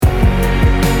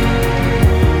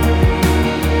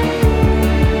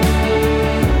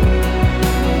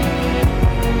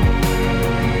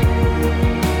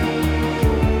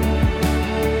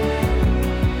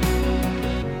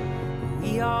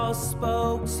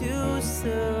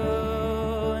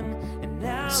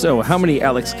So, how many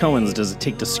Alex Cohens does it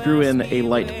take to screw in a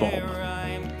light bulb?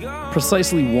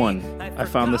 Precisely one. I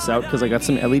found this out because I got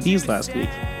some LEDs last week.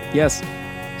 Yes,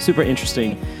 super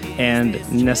interesting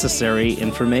and necessary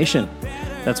information.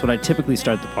 That's what I typically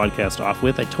start the podcast off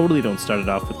with. I totally don't start it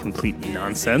off with complete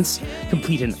nonsense.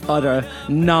 Complete and utter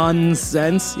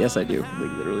nonsense. Yes, I do.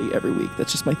 Like, literally every week.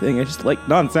 That's just my thing. I just like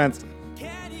nonsense.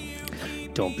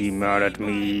 Don't be mad at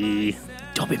me.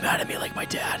 Don't be mad at me like my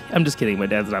dad. I'm just kidding. My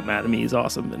dad's not mad at me. He's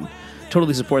awesome and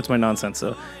totally supports my nonsense.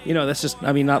 So, that's just,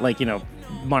 not like,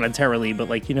 monetarily, but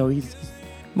like, he's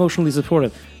emotionally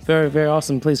supportive. Very, very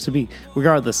awesome place to be.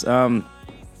 Regardless,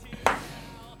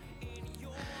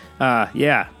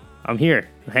 yeah, I'm here.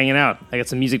 I'm hanging out. I got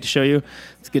some music to show you.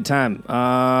 It's a good time.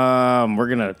 We're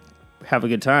going to have a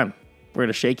good time. We're going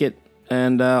to shake it,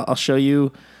 and I'll show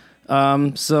you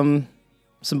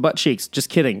some butt cheeks. Just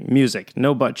kidding. Music.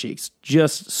 No butt cheeks.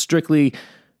 Just strictly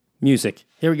music.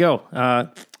 Here we go.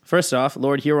 First off,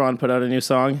 Lord Huron put out a new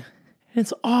song.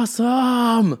 It's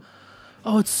awesome.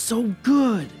 Oh, it's so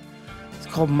good. It's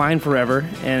called Mine Forever,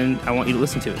 and I want you to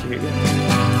listen to it. So here you go.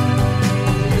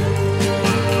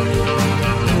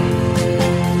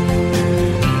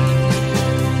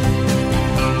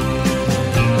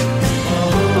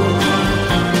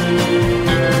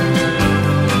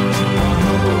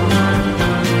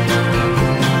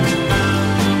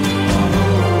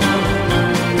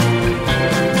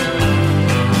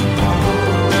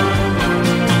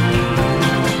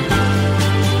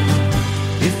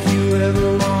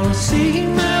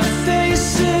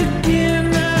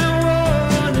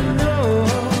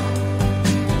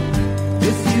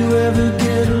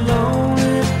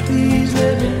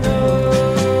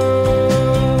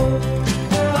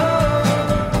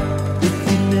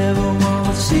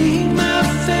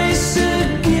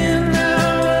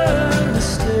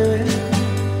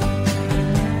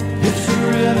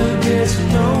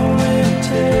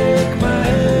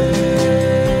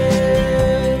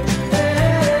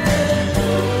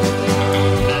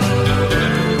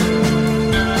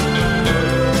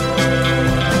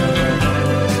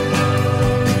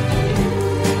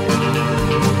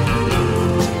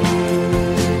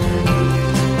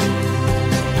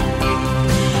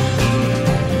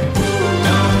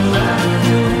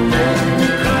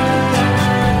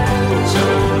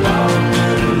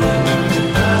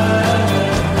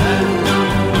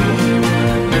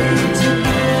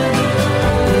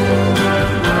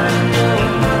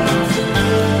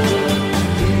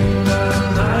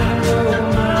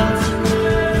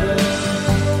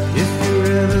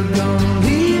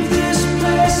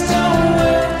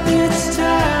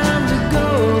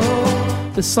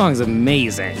 This song's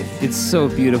amazing. It's so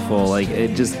beautiful. Like,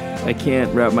 I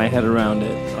can't wrap my head around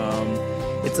it.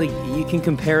 It's like you can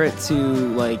compare it to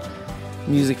like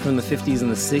music from the 50s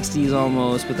and the 60s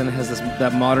almost, but then it has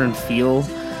that modern feel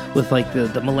with like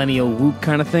the millennial whoop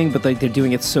kind of thing, but like they're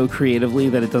doing it so creatively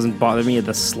that it doesn't bother me at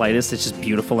the slightest. It's just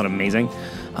beautiful and amazing.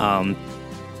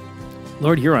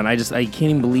 Lord Huron, I can't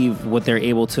even believe what they're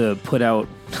able to put out.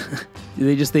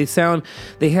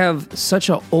 They have such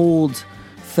an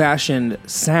old-fashioned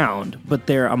sound, but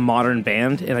they're a modern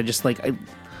band, and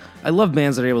I love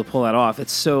bands that are able to pull that off.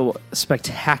 It's so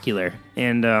spectacular,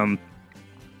 and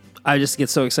I just get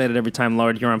so excited every time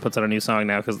Lord Huron puts out a new song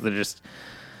now, because they're just,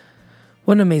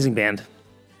 what an amazing band.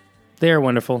 They are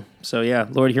wonderful. So yeah,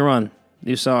 Lord Huron,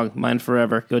 new song, Mine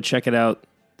Forever. Go check it out.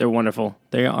 They're wonderful.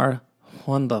 They are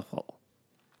wonderful.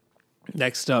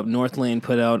 Next up, North Lane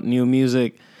put out new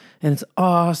music, and it's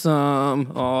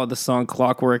awesome. Oh, the song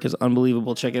Clockwork is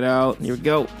unbelievable. Check it out. Here we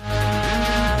go.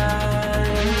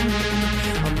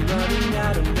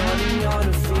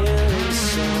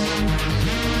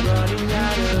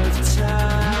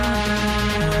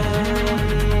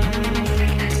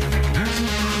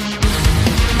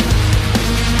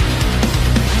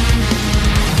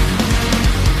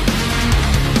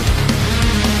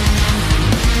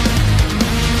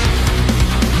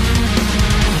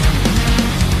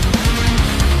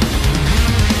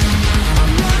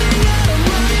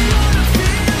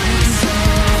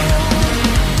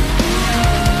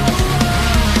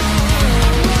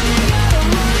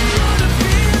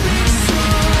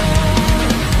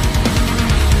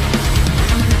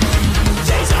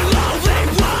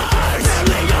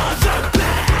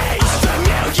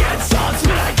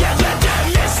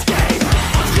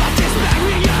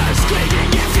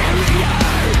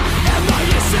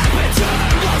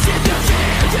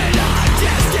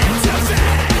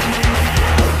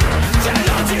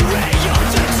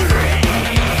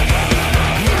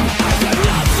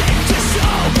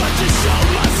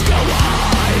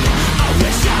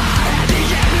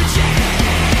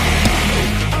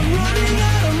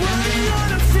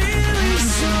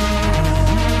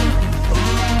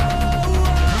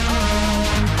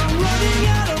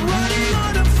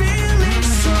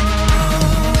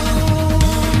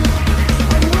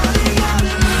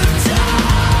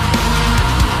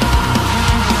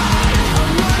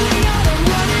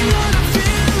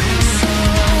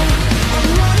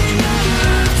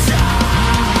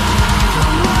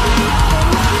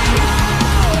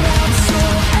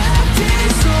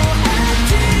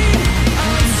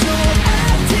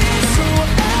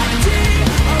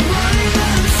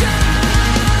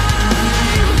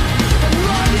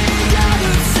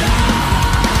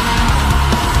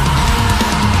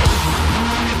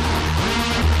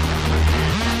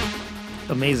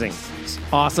 amazing. It's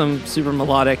awesome, super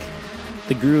melodic.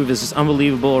 The groove is just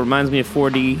unbelievable. It reminds me of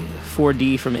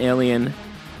 4D from Alien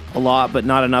a lot, but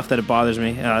not enough that it bothers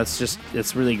me.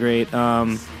 It's really great.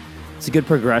 It's a good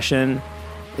progression.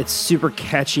 It's super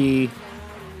catchy.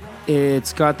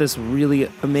 It's got this really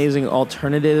amazing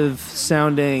alternative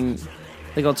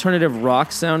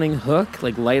rock sounding hook,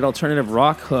 like light alternative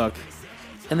rock hook.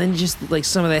 And then just like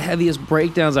some of the heaviest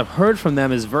breakdowns I've heard from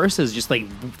them as verses just like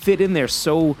fit in there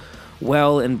so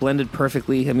well and blended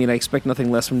perfectly. I mean, I expect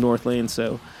nothing less from North Lane,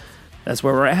 so that's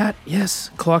where we're at. Yes,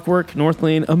 Clockwork, North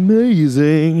Lane,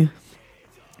 amazing.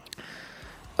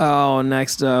 Oh,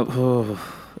 next up,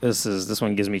 this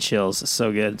one gives me chills. It's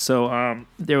so good. So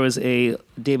there was a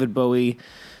David Bowie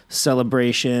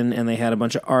celebration, and they had a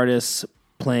bunch of artists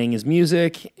playing his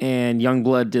music, and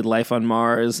Youngblood did Life on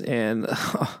Mars, and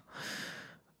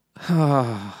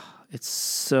it's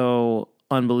so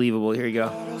unbelievable. Here you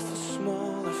go.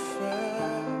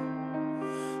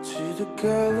 The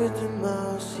girl with the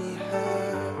mousy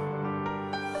hair,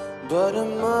 but her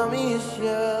mommy is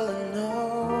yelling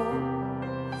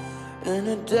no, and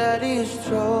her daddy has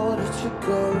told her to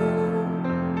go,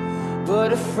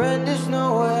 but her friend is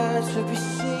nowhere to be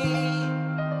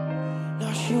seen.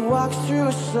 Now she walks through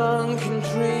a sunken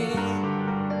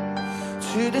dream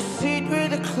to the seat with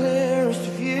the clearest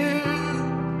view,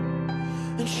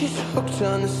 and she's hooked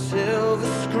on the silver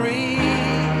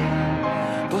screen.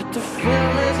 But the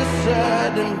film is a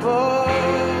sad and bore,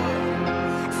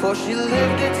 for she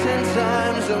lived it 10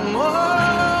 times or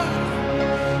more.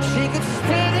 She could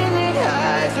spit in the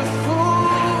eyes of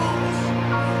fools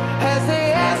as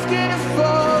they ask her to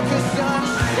focus on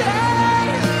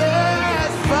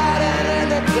sailors fighting in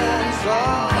the dance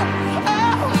hall.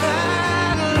 Oh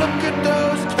man, look at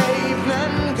those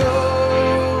cavemen go.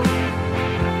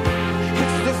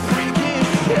 It's the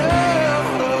freakiest show.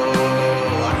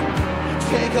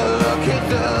 Take a look at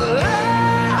the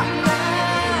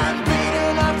man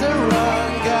beating up the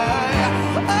wrong guy.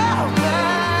 Oh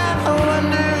man, I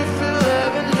wonder if he'll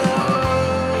ever know.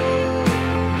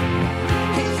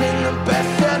 He's in the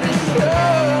best-selling show.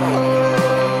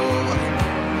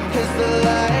 It's the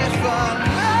life on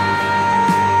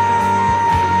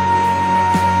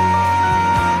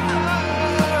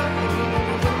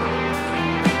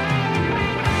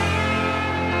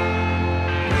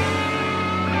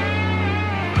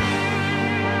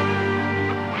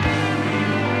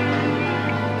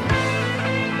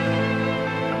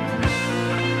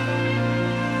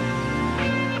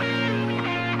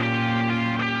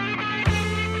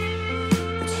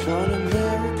on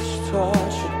America's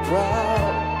tortured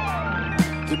brow.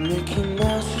 The Mickey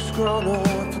Mouse has grown up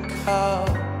a cow.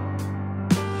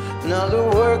 Now the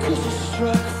workers are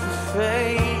struck for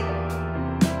fame,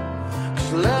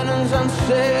 'cause Lennon's on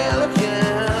sale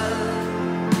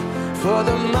again. For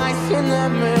the mice in their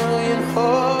million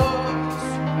holes,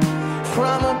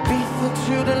 from Ibiza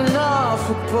to the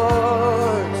Norfolk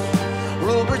ports,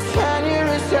 Rule Britannia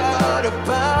is out of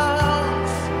bounds.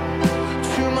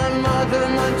 My mother,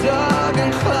 my dog,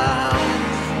 and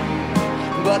clowns.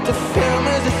 But the film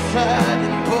is a sad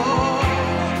and bore,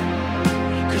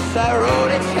 'cause I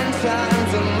wrote it 10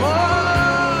 times or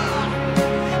more.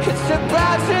 It's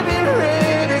about to be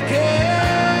read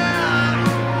again.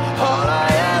 All I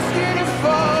ask you to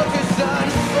focus on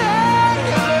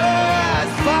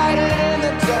sailors fighting in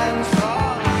the dance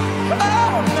hall.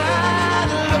 Oh man,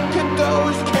 look at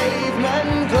those cavemen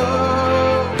go.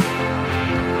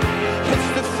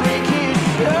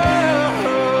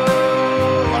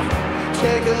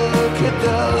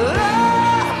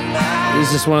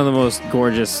 It's just one of the most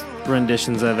gorgeous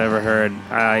renditions I've ever heard.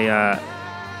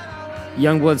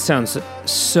 Youngblood sounds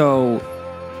so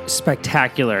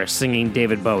spectacular singing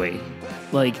David Bowie.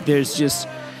 Like, there's just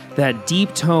that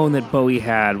deep tone that Bowie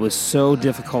had was so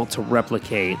difficult to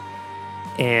replicate,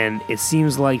 and it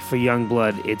seems like for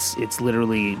Youngblood, it's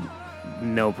literally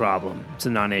no problem. It's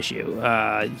a non-issue.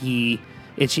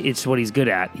 It's what he's good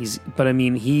at. He's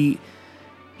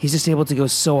just able to go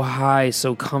so high,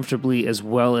 so comfortably, as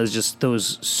well as just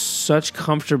those such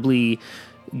comfortably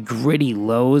gritty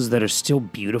lows that are still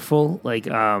beautiful. Like,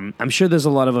 I'm sure there's a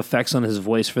lot of effects on his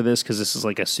voice for this, because this is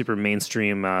like a super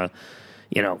mainstream,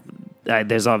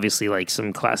 there's obviously like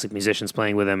some classic musicians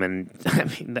playing with him, and I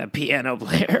mean, that piano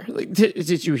player, like,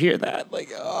 did you hear that?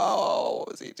 Like, oh, what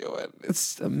was he doing?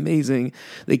 It's amazing.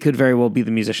 They could very well be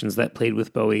the musicians that played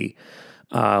with Bowie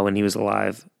when he was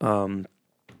alive.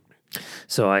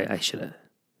 So I should have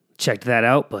checked that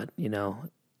out, but,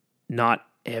 not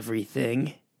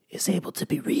everything is able to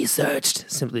be researched,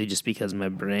 simply just because my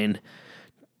brain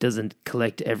doesn't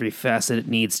collect every facet it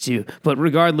needs to. But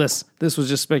regardless, this was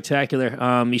just spectacular.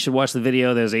 You should watch the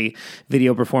video. There's a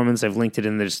video performance. I've linked it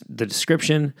in the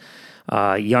description.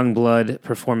 Youngblood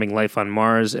performing Life on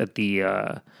Mars at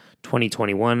the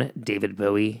 2021 David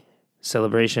Bowie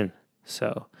celebration.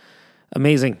 So,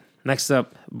 amazing. Next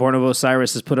up, Born of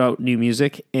Osiris has put out new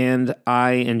music, and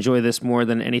I enjoy this more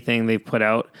than anything they've put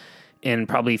out in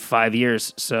probably 5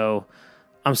 years. So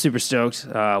I'm super stoked.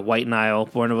 White Nile,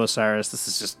 Born of Osiris. This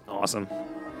is just awesome.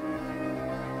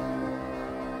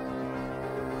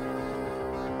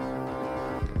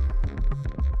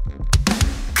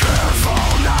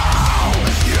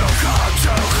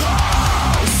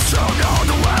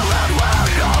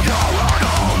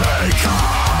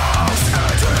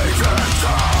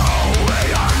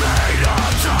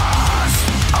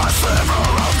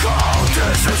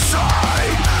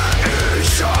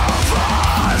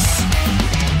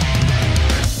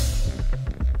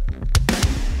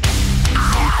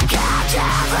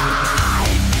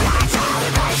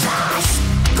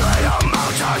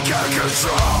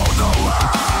 Control the way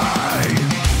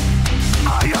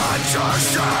I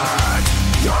understand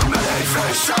your many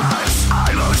faces. I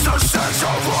lose the sense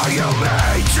of what you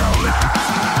made to me.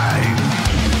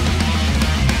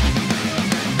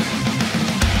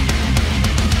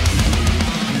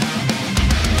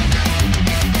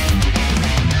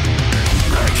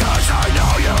 Because I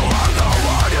know you are the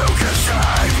one who can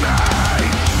save me.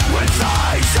 With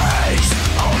faces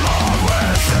along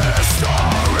with this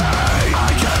story, I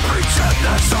can't pretend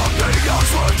that something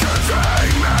else would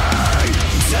contain me.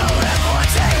 To live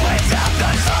one day without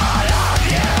the thought of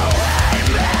you and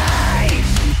me.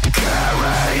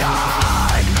 Carry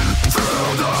on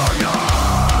through the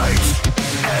night.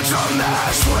 It's a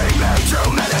mess we made too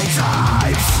many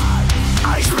times.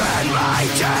 I spend my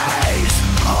days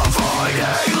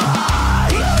avoiding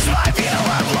light. Lose my view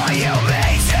of what you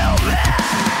made to me.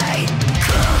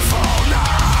 Careful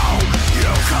now,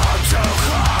 you come too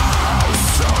close.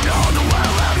 So know the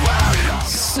well and well.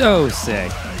 So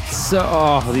sick.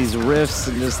 So, these riffs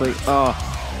and just like,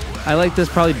 I like this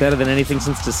probably better than anything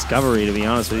since Discovery, to be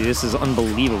honest with you. This is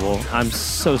unbelievable. I'm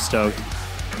so stoked.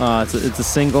 It's a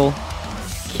single.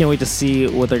 Can't wait to see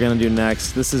what they're going to do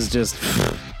next. This is just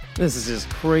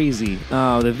crazy.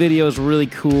 The video is really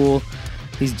cool.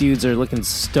 These dudes are looking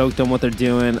stoked on what they're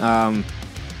doing. I'm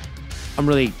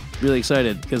really, really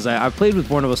excited because I've played with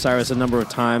Born of Osiris a number of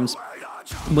times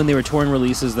when they were touring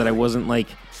releases that I wasn't like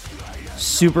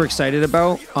super excited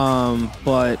about,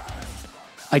 but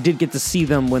I did get to see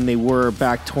them when they were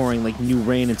back touring like New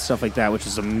Rain and stuff like that, which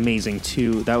is amazing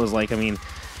too. That was like, I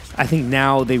think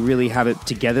now they really have it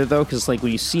together though, because like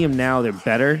when you see them now, they're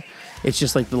better. It's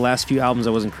just like the last few albums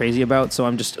I wasn't crazy about, so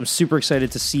I'm super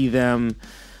excited to see them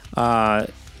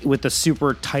with the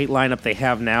super tight lineup they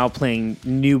have now, playing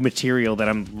new material that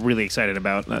I'm really excited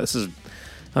about. This is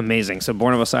amazing. So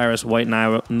Born of Osiris, White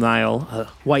Nile,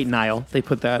 they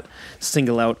put that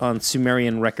single out on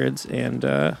Sumerian Records, and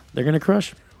they're going to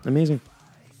crush. Amazing.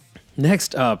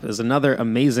 Next up is another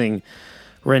amazing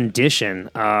rendition.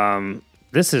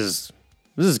 This is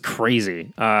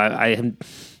crazy.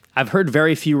 I've heard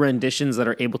very few renditions that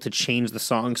are able to change the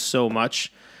song so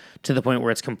much to the point where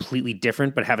it's completely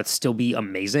different, but have it still be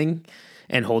amazing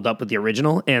and hold up with the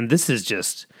original. And this is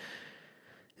just...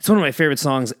 it's one of my favorite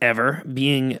songs ever,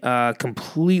 being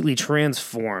completely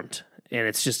transformed, and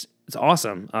it's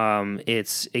awesome.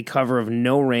 It's a cover of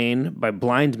No Rain by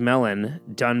Blind Melon,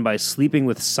 done by Sleeping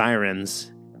with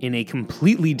Sirens in a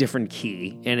completely different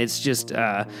key, and it's just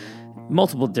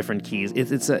multiple different keys.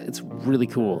 It's really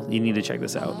cool. You need to check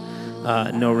this out.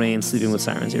 No Rain, Sleeping with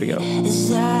Sirens. Here we go. Is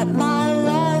that my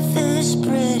life is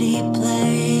pretty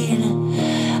plain?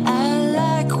 I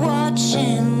like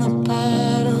watching the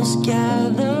puddles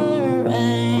gather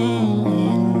rain,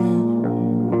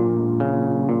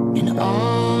 and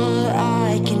all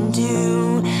I can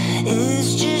do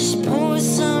is just pour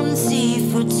some tea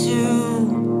for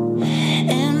two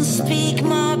and speak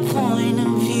my point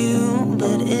of view,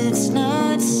 but it's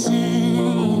not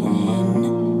sane.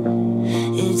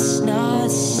 It's not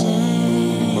sane.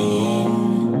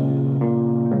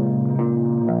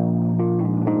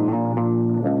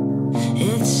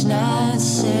 It's not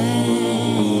sane.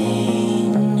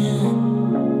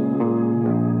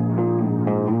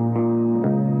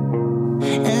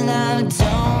 And I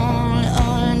don't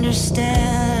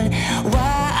understand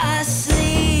why I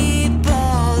sleep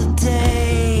all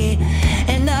day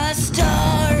and I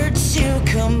start to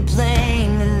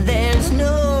complain that there's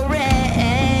no rain,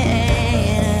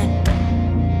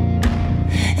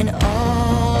 and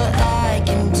all I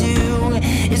can do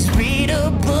is read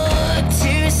a book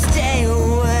to stay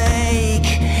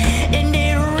awake, and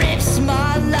it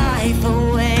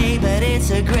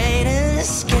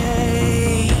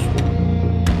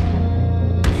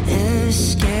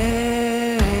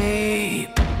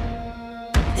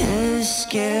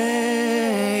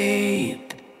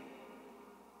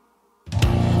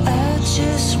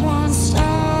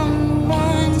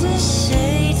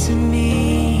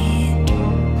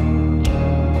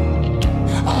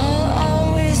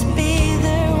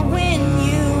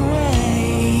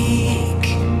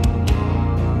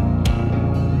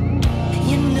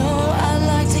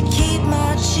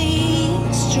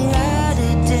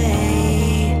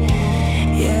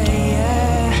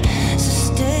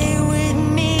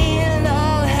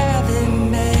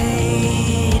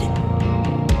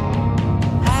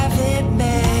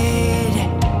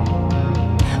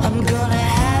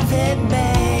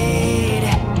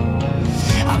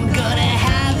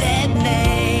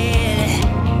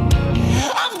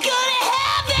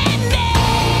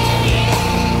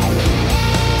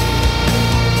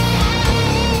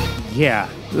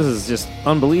this is just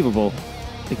unbelievable.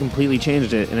 They completely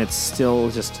changed it, and it's still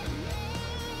just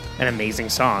an amazing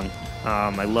song.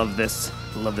 I love this.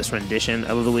 I love this rendition.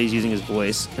 I love the way he's using his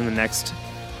voice. In the next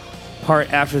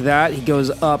part after that, he goes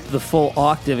up the full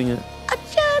octave and I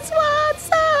just want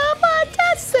someone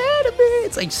to say to me.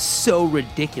 It's like so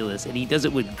ridiculous, and he does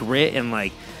it with grit and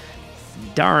like,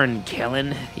 darn,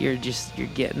 Kellen, you're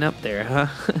getting up there, huh?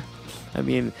 I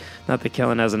mean, not that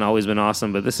Kellen hasn't always been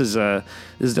awesome, but this is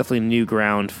definitely new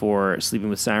ground for Sleeping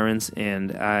with Sirens,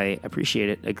 and I appreciate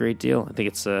it a great deal. I think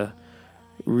it's a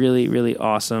really, really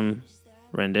awesome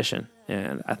rendition,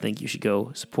 and I think you should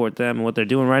go support them and what they're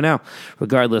doing right now,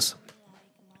 regardless.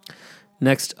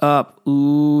 Next up,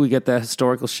 we get that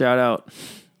historical shout out.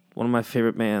 One of my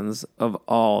favorite bands of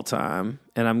all time,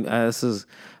 and I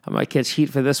might catch heat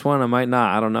for this one. I might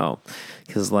not. I don't know,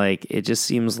 because like it just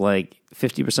seems like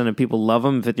 50% of people love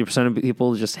them, 50% of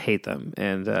people just hate them.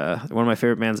 And one of my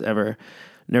favorite bands ever,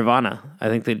 Nirvana. I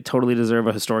think they totally deserve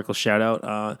a historical shout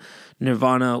out.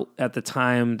 Nirvana at the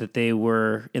time that they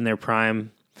were in their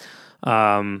prime,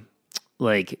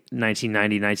 like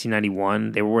 1990,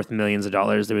 1991, they were worth millions of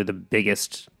dollars. They were the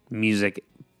biggest music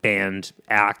band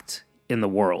act in the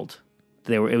world.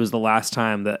 It was the last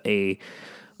time that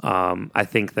I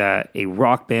think that a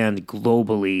rock band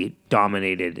globally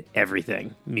dominated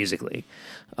everything musically.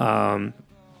 And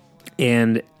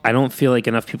I don't feel like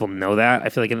enough people know that. I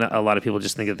feel like a lot of people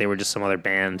just think that they were just some other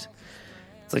band.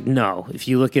 It's like, no, if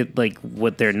you look at like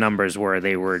what their numbers were,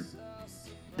 they were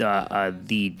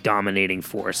the dominating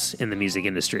force in the music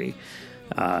industry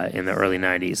in the early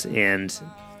 90s. And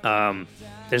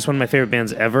they're just one of my favorite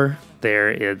bands ever.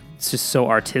 It's just so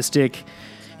artistic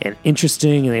and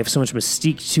interesting, and they have so much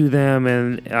mystique to them,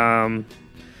 and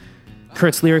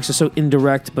Kurt's lyrics are so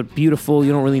indirect but beautiful.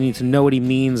 You don't really need to know what he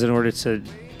means in order to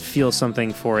feel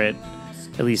something for it,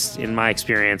 at least in my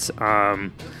experience.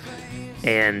 I'm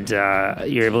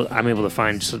able to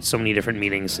find so many different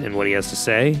meanings in what he has to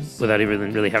say without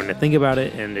even really having to think about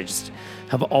it, and I just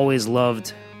have always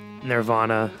loved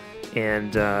Nirvana.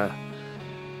 And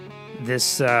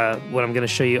what I'm going to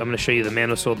show you, the Man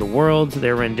Who Sold the World,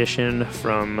 their rendition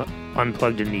from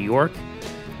Unplugged in New York,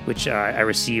 which I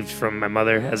received from my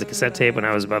mother as a cassette tape when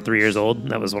I was about 3 years old.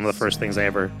 That was one of the first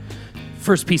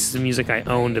pieces of music I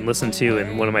owned and listened to,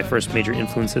 and one of my first major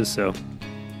influences. So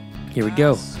here we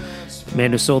go.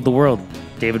 Man Who Sold the World,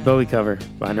 David Bowie cover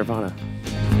by Nirvana.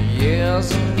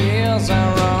 Years and years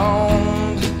I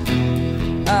roamed,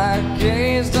 I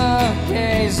gazed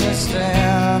and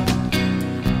stared.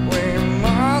 We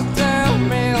must have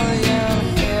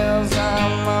million years,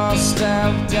 I must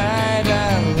have died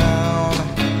alone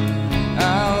a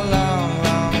long,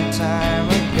 long time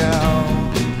ago.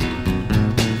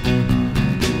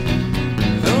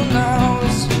 Who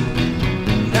knows?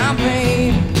 Not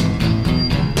me.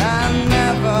 I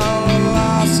never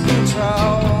lost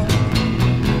control.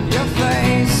 Your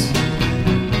face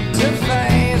to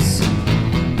face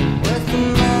with the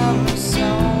man who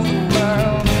sold the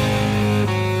world.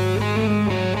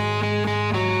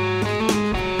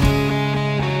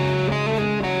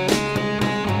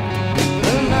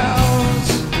 Who knows?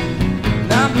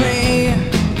 Not me.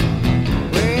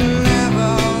 We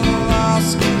never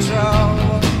lost control.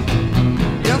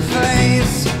 Your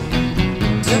face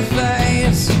to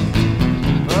face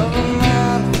of a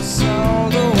man who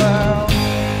sold the world.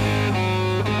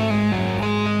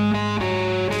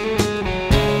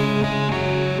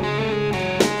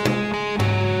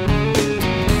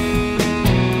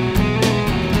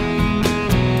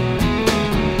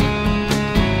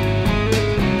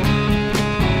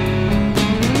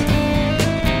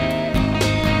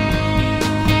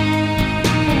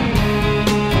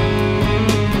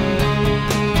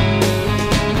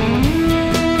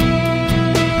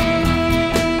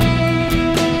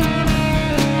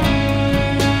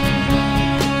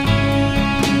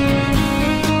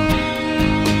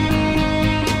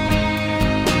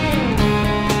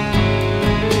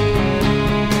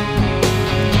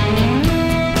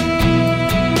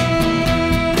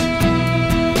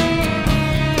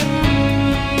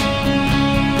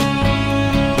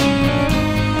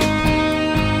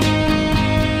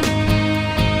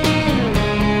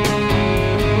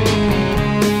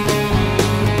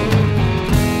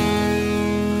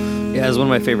 Yeah, it's one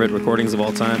of my favorite recordings of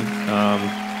all time.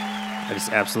 I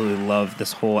just absolutely love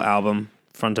this whole album,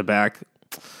 front to back.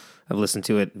 I've listened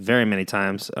to it very many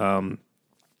times.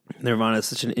 Nirvana is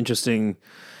such an interesting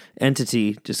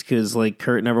entity, just because like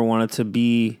Kurt never wanted to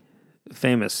be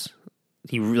famous.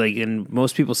 And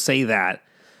most people say that,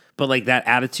 but like that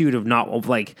attitude of not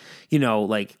like,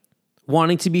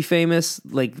 wanting to be famous,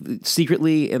 like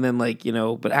secretly, and then like, you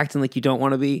know, but acting like you don't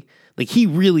want to be. Like he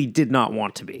really did not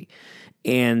want to be.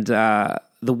 And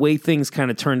the way things kind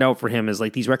of turned out for him is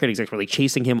like these record execs were like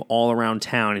chasing him all around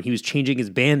town, and he was changing his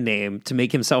band name to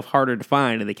make himself harder to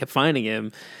find, and they kept finding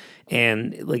him,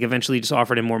 and like eventually just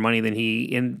offered him more money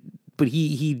than but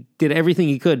he did everything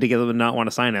he could to get them to not want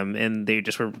to sign him, and they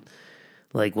just were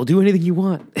like, we'll do anything you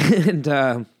want.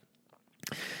 And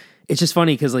it's just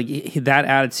funny because like that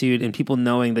attitude and people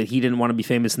knowing that he didn't want to be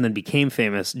famous and then became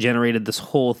famous generated this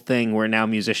whole thing where now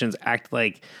musicians act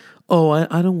like, oh,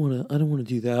 I don't want to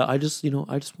do that. I just want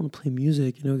to play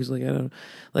music, you know, because like I don't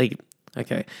like.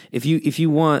 Okay, if you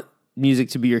want music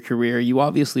to be your career, you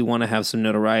obviously want to have some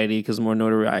notoriety, because the more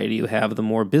notoriety you have, the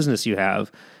more business you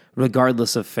have,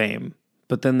 regardless of fame.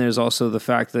 But then there's also the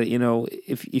fact that, you know,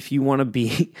 if you want to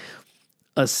be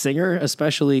a singer,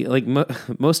 especially like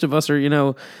most of us are, you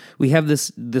know, we have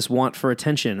this want for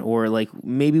attention, or like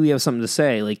maybe we have something to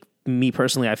say. Like me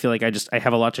personally, I feel like I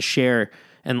have a lot to share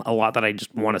and a lot that I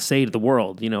just want to say to the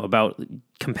world, you know, about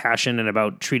compassion and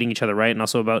about treating each other right, and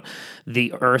also about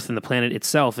the earth and the planet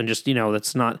itself. And just, you know,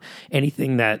 that's not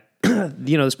anything that,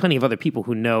 you know, there's plenty of other people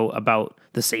who know about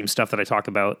the same stuff that I talk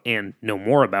about and know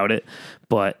more about it,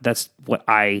 but that's what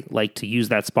I like to use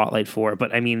that spotlight for.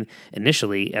 But I mean,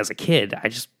 initially as a kid, I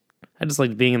just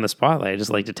liked being in the spotlight. I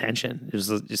just liked attention. It was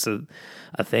just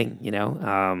a thing, you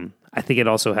know. I think it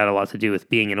also had a lot to do with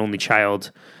being an only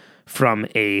child from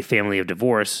a family of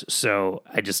divorce, so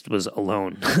I just was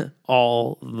alone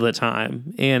all the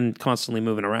time and constantly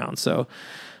moving around. So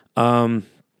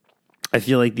I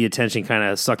feel like the attention kind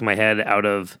of sucked my head out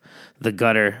of the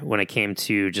gutter when it came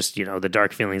to just, you know, the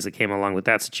dark feelings that came along with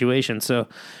that situation. So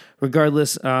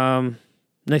regardless,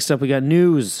 next up we got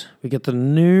news. We get the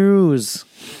news.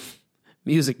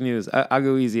 Music news. I'll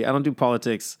go easy. I don't do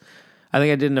politics. I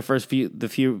think I did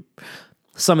in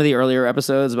some of the earlier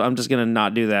episodes, but I'm just going to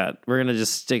not do that. We're going to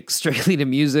just stick strictly to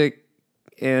music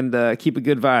and keep it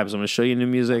good vibes. I'm going to show you new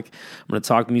music. I'm going to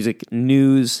talk music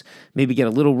news, maybe get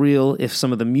a little real if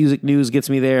some of the music news gets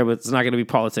me there, but it's not going to be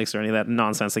politics or any of that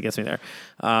nonsense that gets me there.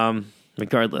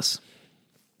 Regardless,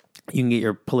 you can get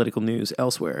your political news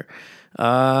elsewhere.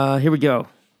 Here we go.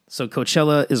 So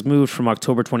Coachella is moved from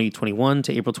October 2021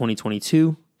 to April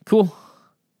 2022. Cool.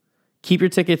 Keep your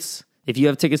tickets. If you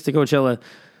have tickets to Coachella,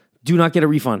 do not get a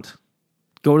refund.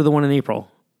 Go to the one in April.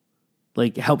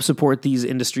 Like, help support these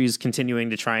industries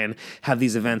continuing to try and have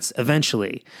these events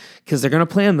eventually, because they're going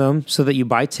to plan them so that you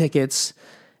buy tickets.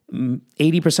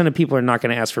 80% of people are not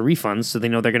going to ask for refunds, so they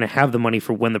know they're going to have the money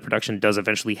for when the production does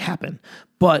eventually happen.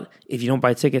 But if you don't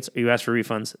buy tickets or you ask for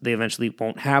refunds, they eventually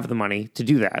won't have the money to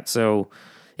do that. So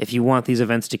if you want these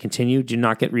events to continue, do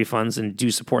not get refunds and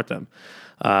do support them.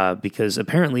 Because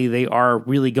apparently they are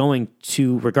really going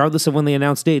to, regardless of when they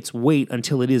announce dates, wait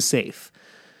until it is safe.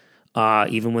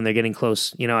 Even when they're getting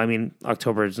close, you know, I mean,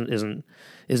 October isn't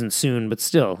soon, but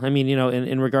still, I mean, you know,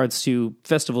 in regards to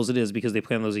festivals, it is, because they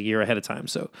plan those a year ahead of time.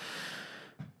 So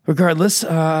regardless,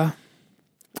 I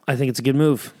think it's a good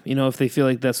move. You know, if they feel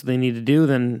like that's what they need to do,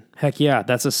 then heck yeah,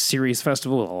 that's a serious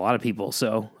festival with a lot of people.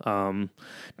 So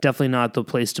definitely not the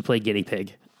place to play guinea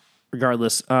pig.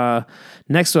 Regardless,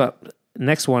 next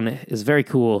one is very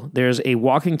cool. There's a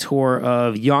walking tour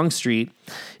of Yonge Street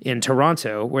in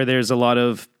Toronto, where there's a lot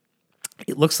of,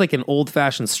 it looks like an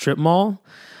old-fashioned strip mall,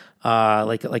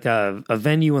 like a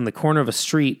venue in the corner of a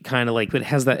street, kind of like, it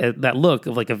has that look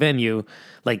of like a venue,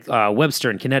 like Webster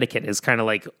in Connecticut is kind of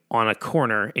like on a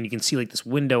corner, and you can see like this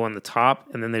window on the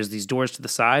top, and then there's these doors to the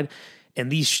side. And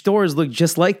these stores look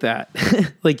just like that.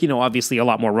 Like, you know, obviously a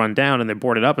lot more run down and they're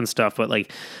boarded up and stuff. But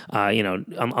like, you know,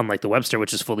 unlike the Webster,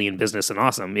 which is fully in business and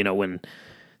awesome, you know, when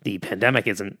the pandemic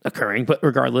isn't occurring. But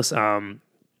regardless,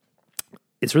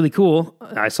 it's really cool.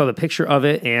 I saw the picture of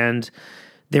it, and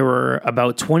there were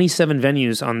about 27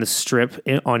 venues on the strip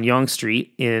on Yonge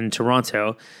Street in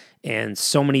Toronto. And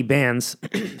so many bands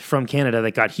from Canada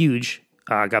that got huge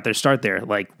got their start there,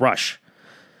 like Rush.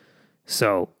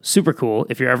 So super cool.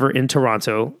 If you're ever in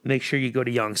Toronto, make sure you go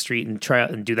to Yonge Street and try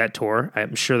out and do that tour.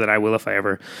 I'm sure that I will if I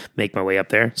ever make my way up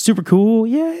there. Super cool.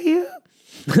 Yeah.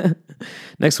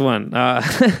 Next one. I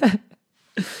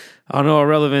don't know how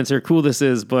relevant or cool this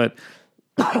is, but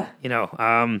you know,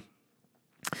 I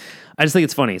just think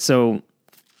it's funny. So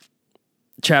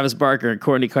Travis Barker and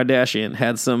Kourtney Kardashian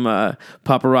had some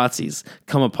paparazzis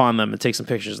come upon them and take some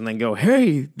pictures and then go,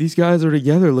 hey, these guys are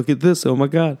together. Look at this. Oh, my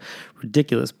God.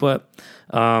 Ridiculous. But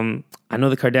I know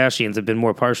the Kardashians have been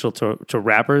more partial to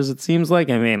rappers, it seems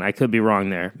like. I mean, I could be wrong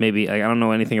there. Maybe. I don't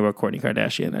know anything about Kourtney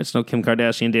Kardashian. I just know Kim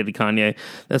Kardashian dated Kanye.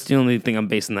 That's the only thing I'm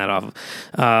basing that off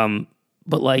of.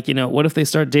 But like, what if they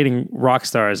start dating rock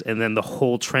stars and then the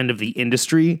whole trend of the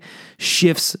industry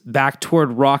shifts back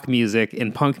toward rock music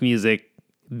and punk music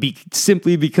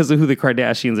simply because of who the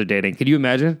Kardashians are dating? Could you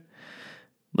imagine?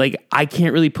 Like, I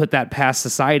can't really put that past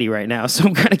society right now. So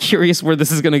I'm kind of curious where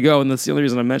this is going to go. And that's the only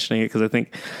reason I'm mentioning it, because I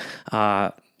think,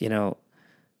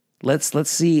 let's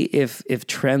see if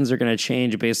trends are going to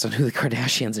change based on who the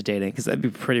Kardashians are dating, because that'd be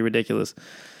pretty ridiculous.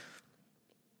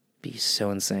 Be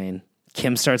so insane.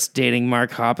 Kim starts dating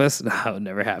Mark Hoppus? No, it would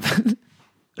never happen.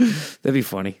 That'd be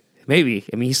funny. Maybe.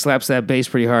 I mean, he slaps that bass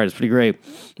pretty hard. It's pretty great.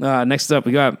 Next up,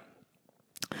 we got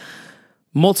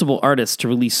multiple artists to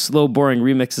release slow, boring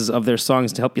remixes of their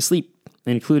songs to help you sleep,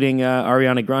 including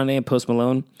Ariana Grande and Post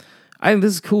Malone. I think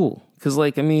this is cool because,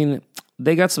 they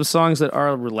got some songs that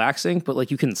are relaxing,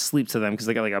 but you can sleep to them because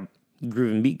they got a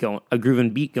grooving beat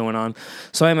going on.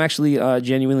 So I'm actually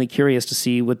genuinely curious to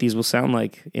see what these will sound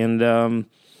like, and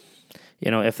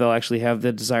if they'll actually have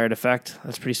the desired effect.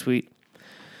 That's pretty sweet.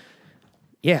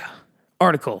 Yeah.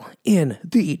 Article in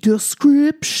the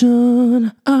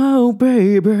description. Oh,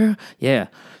 baby. Yeah.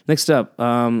 Next up,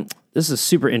 this is a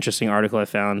super interesting article I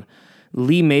found.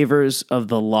 Lee Mavers of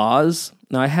The Laws.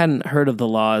 Now, I hadn't heard of The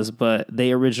Laws, but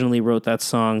they originally wrote that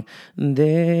song,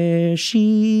 There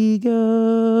She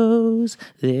Goes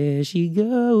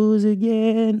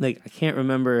Again. I can't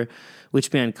remember which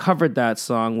band covered that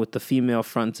song with the female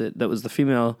fronted, that was the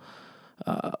female,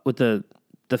 with the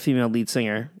female lead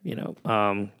singer,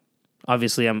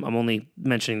 Obviously, I'm only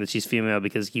mentioning that she's female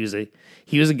because he was a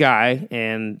guy,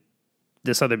 and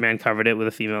this other band covered it with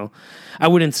a female. I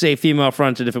wouldn't say female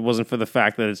fronted if it wasn't for the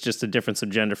fact that it's just a difference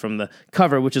of gender from the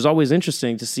cover, which is always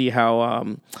interesting to see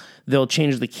how they'll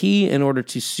change the key in order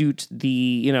to suit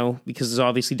the, because there's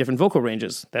obviously different vocal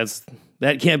ranges.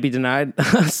 That can't be denied.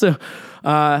 So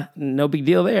no big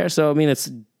deal there. So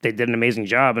they did an amazing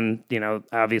job, and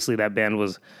obviously that band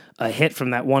was a hit from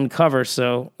that one cover.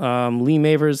 So Lee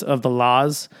Mavers of The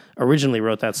Laws originally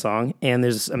wrote that song, and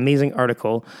there's this amazing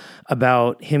article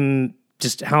about him,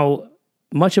 just how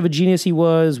much of a genius he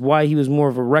was, why he was more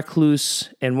of a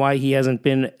recluse, and why he hasn't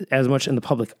been as much in the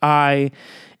public eye.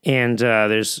 And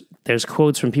there's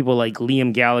quotes from people like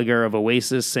Liam Gallagher of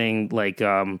Oasis saying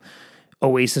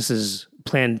Oasis's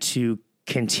plan to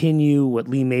continue what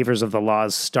Lee Mavers of The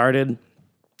Laws started.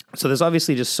 So there's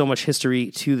obviously just so much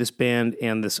history to this band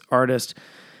and this artist,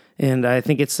 and I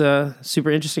think it's a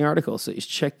super interesting article, so you should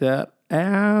check that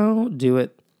out. Do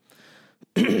it.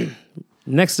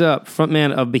 Next up,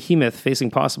 frontman of Behemoth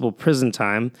facing possible prison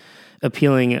time,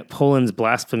 appealing Poland's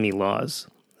blasphemy laws.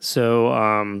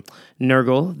 So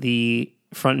Nergal, the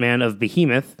frontman of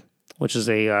Behemoth, which is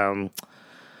a, I don't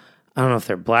know if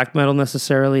they're black metal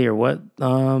necessarily or what,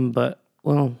 but,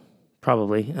 well,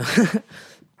 probably.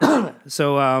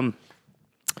 So,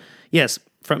 yes,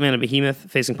 frontman of Behemoth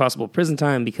facing possible prison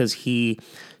time because he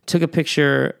took a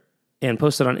picture and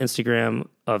posted on Instagram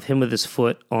of him with his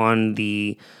foot on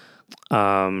the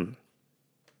Virgin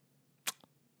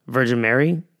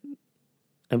Mary,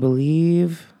 I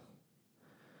believe.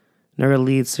 Nergal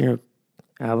lead singer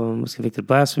album was convicted of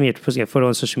blasphemy after posting a photo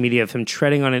on social media of him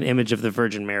treading on an image of the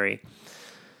Virgin Mary.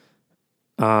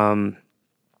 And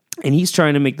he's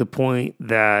trying to make the point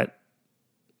that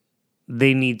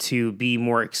they need to be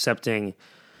more accepting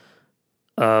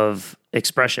of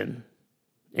expression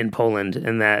in Poland,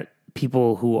 and that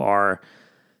people who are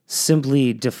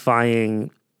simply defying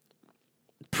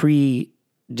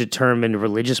predetermined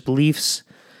religious beliefs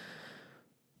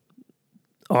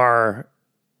are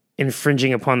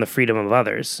infringing upon the freedom of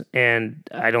others. And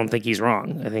I don't think he's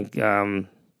wrong. I think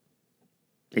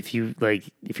if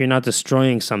you're not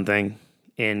destroying something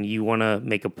and you want to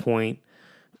make a point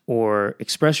or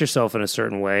express yourself in a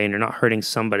certain way and you're not hurting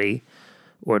somebody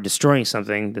or destroying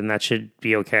something, then that should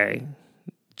be okay.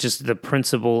 Just the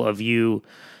principle of you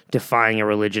defying a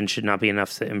religion should not be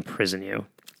enough to imprison you,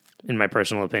 in my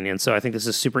personal opinion. So I think this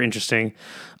is super interesting.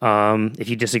 If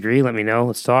you disagree, let me know.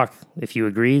 Let's talk. If you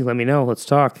agree, let me know. Let's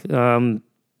talk.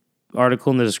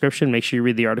 Article in the description. Make sure you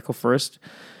read the article first.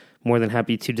 More than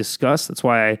happy to discuss. That's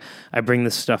why I bring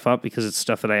this stuff up, because it's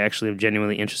stuff that I actually am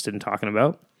genuinely interested in talking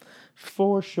about.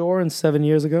 For sure, and 7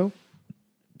 years ago.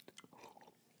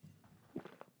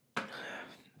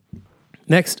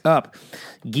 Next up,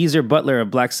 Geezer Butler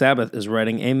of Black Sabbath is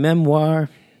writing a memoir.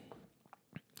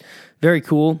 Very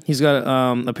cool. He's got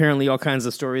apparently all kinds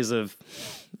of stories of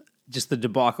just the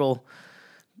debacle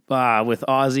with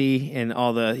Ozzy and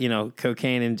all the,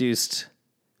 cocaine-induced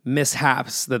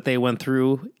mishaps that they went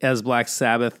through as Black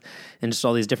Sabbath and just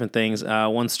all these different things.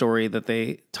 One story that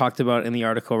they talked about in the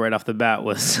article right off the bat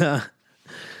was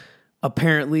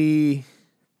apparently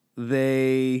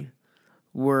they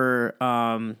were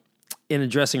in a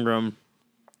dressing room.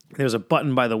 There's a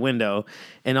button by the window,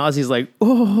 and Ozzy's like,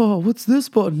 "Oh, what's this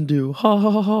button do? Ha ha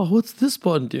ha ha! What's this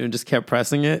button do?" And just kept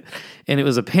pressing it, and it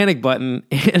was a panic button.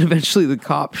 And eventually, the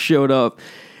cop showed up,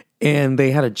 and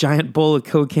they had a giant bowl of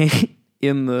cocaine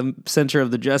in the center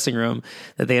of the dressing room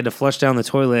that they had to flush down the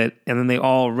toilet, and then they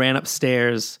all ran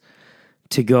upstairs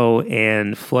to go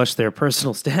and flush their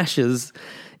personal stashes.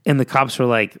 And the cops were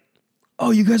like,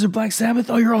 "Oh, you guys are Black Sabbath?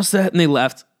 Oh, you're all set," and they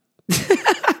left.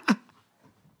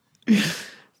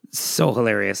 So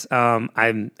hilarious.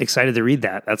 I'm excited to read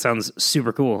that. That sounds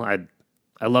super cool. I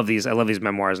love these. I love these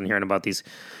memoirs and hearing about these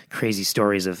crazy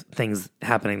stories of things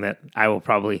happening that I will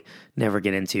probably never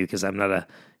get into because I'm not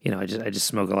I just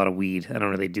smoke a lot of weed. I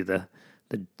don't really do the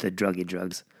druggy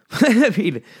drugs. I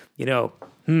mean, you know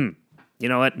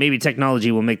what? Maybe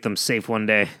technology will make them safe one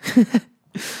day.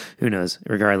 Who knows?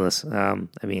 Regardless, I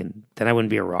mean, then I wouldn't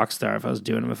be a rock star if I was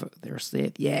doing them if they were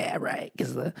safe. Yeah, right.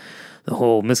 Because the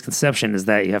whole misconception is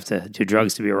that you have to do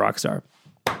drugs to be a rock star.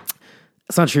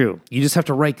 That's not true. You just have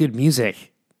to write good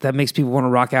music that makes people want to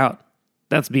rock out.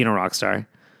 That's being a rock star.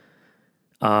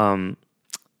 But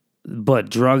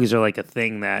drugs are like a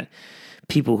thing that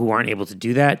people who aren't able to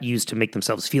do that use to make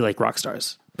themselves feel like rock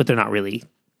stars. But they're not really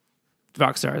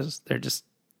rock stars. They're just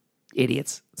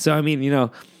idiots. So, I mean,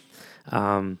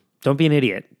 don't be an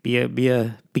idiot. Be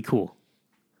cool.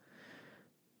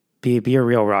 Be a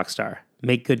real rock star.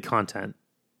 Make good content.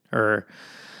 Or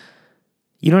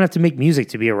you don't have to make music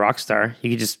to be a rock star. You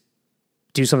can just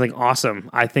do something awesome.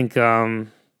 I think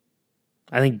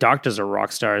doctors are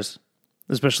rock stars,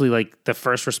 especially like the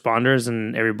first responders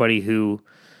and everybody who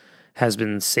has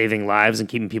been saving lives and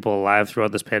keeping people alive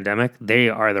throughout this pandemic. They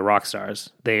are the rock stars.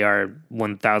 They are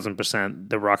 1,000%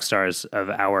 the rock stars of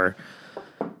our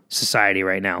society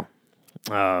right now.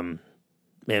 And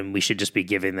we should just be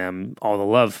giving them all the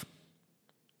love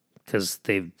because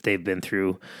they've been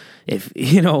through, if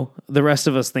the rest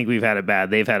of us think we've had it bad,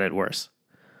 they've had it worse.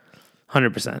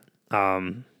 100%.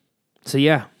 So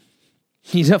yeah,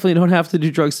 you definitely don't have to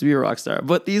do drugs to be a rock star,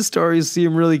 but these stories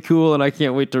seem really cool and I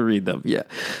can't wait to read them. Yeah.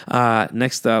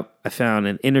 Next up, I found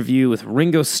an interview with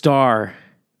Ringo Starr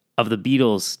of the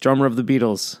Beatles, drummer of the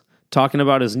Beatles, talking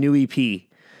about his new EP.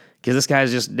 Because this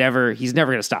guy's he's never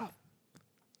going to stop.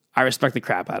 I respect the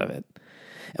crap out of it.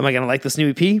 Am I going to like this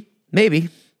new EP? Maybe.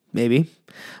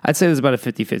 I'd say there's about a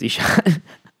 50-50 shot.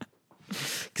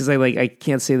 Because I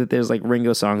can't say that there's like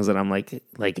Ringo songs that I'm like,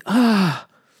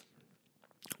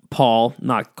 Paul,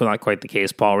 not quite the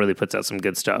case. Paul really puts out some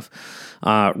good stuff.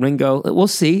 Ringo, we'll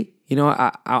see.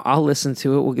 I'll listen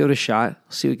to it. We'll give it a shot.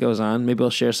 See what goes on. Maybe I'll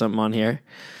share something on here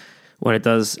when it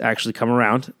does actually come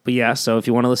around. But yeah, so if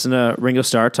you want to listen to Ringo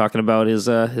Starr talking about his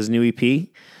new EP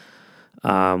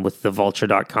with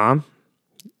thevulture.com,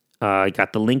 I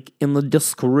got the link in the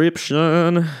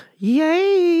description.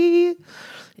 Yay!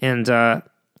 And yeah,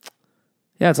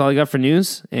 that's all I got for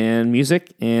news and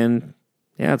music. And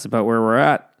yeah, that's about where we're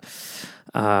at.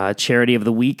 Charity of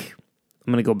the week.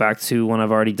 I'm going to go back to one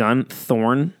I've already done,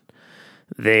 Thorn.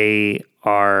 They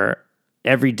are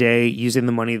every day using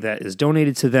the money that is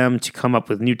donated to them to come up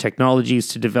with new technologies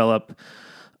to develop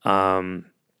new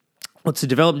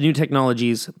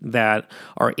technologies that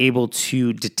are able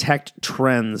to detect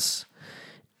trends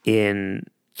in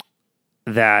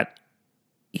that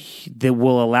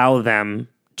will allow them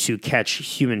to catch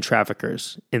human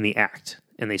traffickers in the act.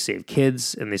 And they save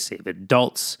kids and they save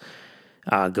adults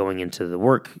going into the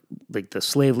work, like the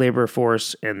slave labor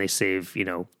force, and they save,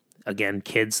 again,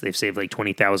 kids. They've saved like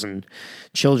 20,000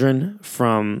 children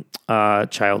from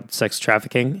child sex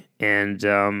trafficking.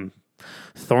 And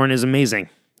Thorn is amazing.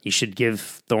 You should give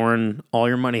Thorn all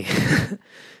your money.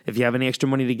 If you have any extra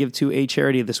money to give to a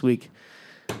charity this week,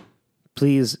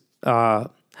 please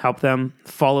help them.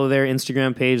 Follow their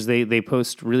Instagram page. They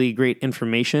post really great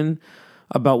information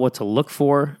about what to look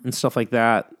for and stuff like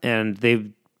that. And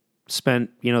they've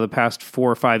spent, the past 4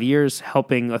 or 5 years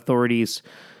helping authorities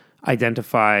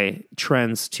identify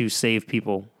trends to save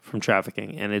people from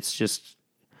trafficking. And it's just,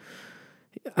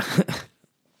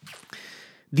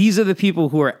 these are the people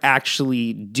who are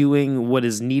actually doing what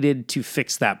is needed to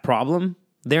fix that problem.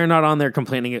 They're not on there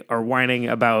complaining or whining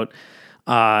about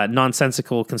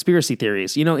nonsensical conspiracy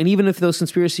theories, and even if those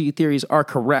conspiracy theories are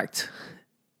correct,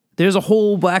 there's a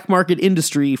whole black market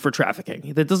industry for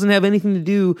trafficking that doesn't have anything to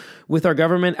do with our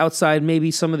government outside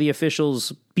maybe some of the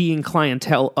officials being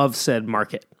clientele of said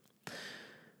market.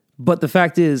 But the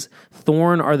fact is,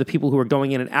 Thorn are the people who are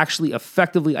going in and actually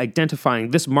effectively identifying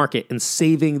this market and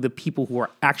saving the people who are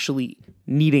actually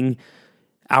needing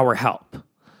our help.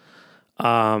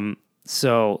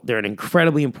 So they're an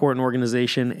incredibly important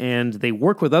organization, and they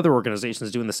work with other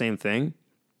organizations doing the same thing,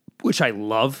 which I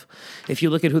love. If you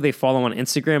look at who they follow on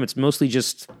Instagram, it's mostly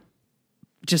just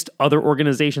other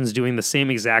organizations doing the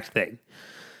same exact thing.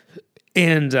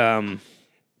 And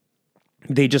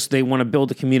they want to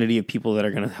build a community of people that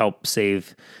are going to help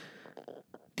save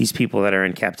these people that are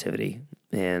in captivity.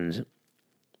 And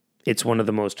it's one of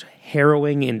the most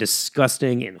harrowing and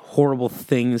disgusting and horrible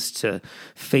things to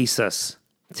face us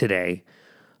today.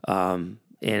 And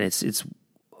it's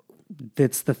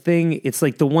the thing, it's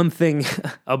like the one thing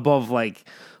above like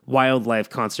wildlife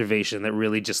conservation that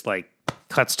really just like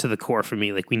cuts to the core for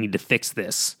me. Like, we need to fix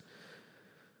this.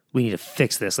 We need to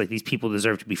fix this. Like, these people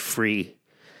deserve to be free.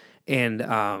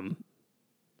 And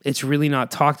it's really not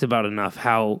talked about enough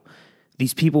how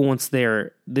these people, once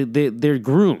they're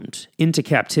groomed into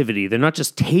captivity, they're not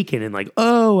just taken and like,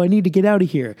 oh, I need to get out of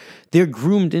here. They're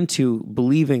groomed into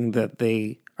believing that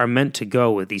they are meant to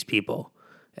go with these people.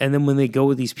 And then when they go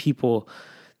with these people,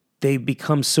 they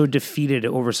become so defeated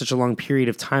over such a long period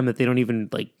of time that they don't even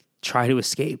like try to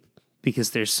escape,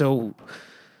 because they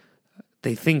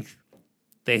think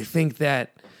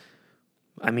that,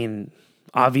 I mean,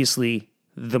 obviously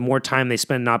the more time they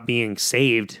spend not being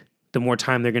saved, the more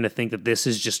time they're going to think that this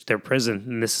is just their prison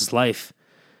and this is life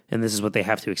and this is what they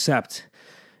have to accept.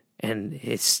 And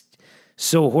it's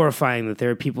so horrifying that there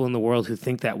are people in the world who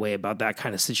think that way about that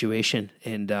kind of situation.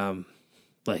 And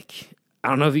like, I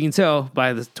don't know if you can tell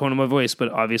by the tone of my voice, but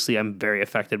obviously I'm very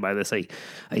affected by this.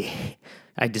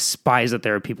 I despise that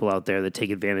there are people out there that take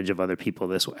advantage of other people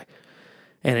this way,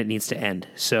 and it needs to end.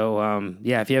 So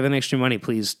yeah, if you have any extra money,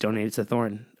 please donate it to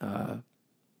Thorn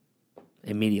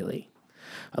immediately.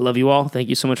 I love you all. Thank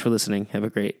you so much for listening. Have a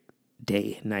great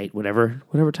day, night, whatever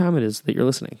time it is that you're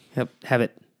listening. Have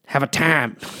a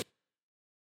time.